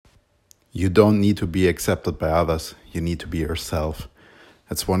You don't need to be accepted by others. You need to be yourself.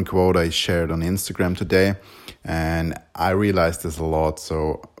 That's one quote I shared on Instagram today, and I realized this a lot.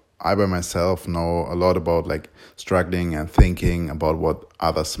 So I by myself know a lot about like struggling and thinking about what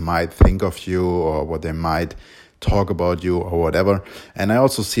others might think of you or what they might talk about you or whatever. And I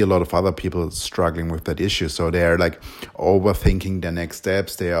also see a lot of other people struggling with that issue. So they are like overthinking their next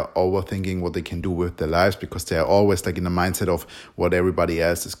steps. They are overthinking what they can do with their lives because they are always like in the mindset of what everybody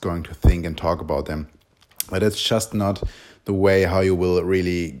else is going to think and talk about them. But it's just not the way how you will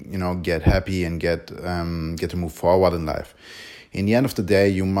really, get happy and get to move forward in life. In the end of the day,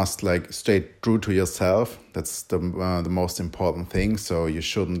 you must like stay true to yourself. That's the most important thing. So you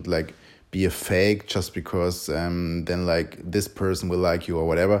shouldn't like be a fake just because then like this person will like you or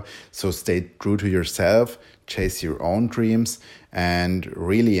whatever. So stay true to yourself, chase your own dreams, and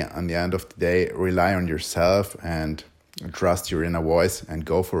really at the end of the day, rely on yourself and trust your inner voice and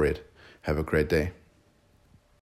go for it. Have a great day.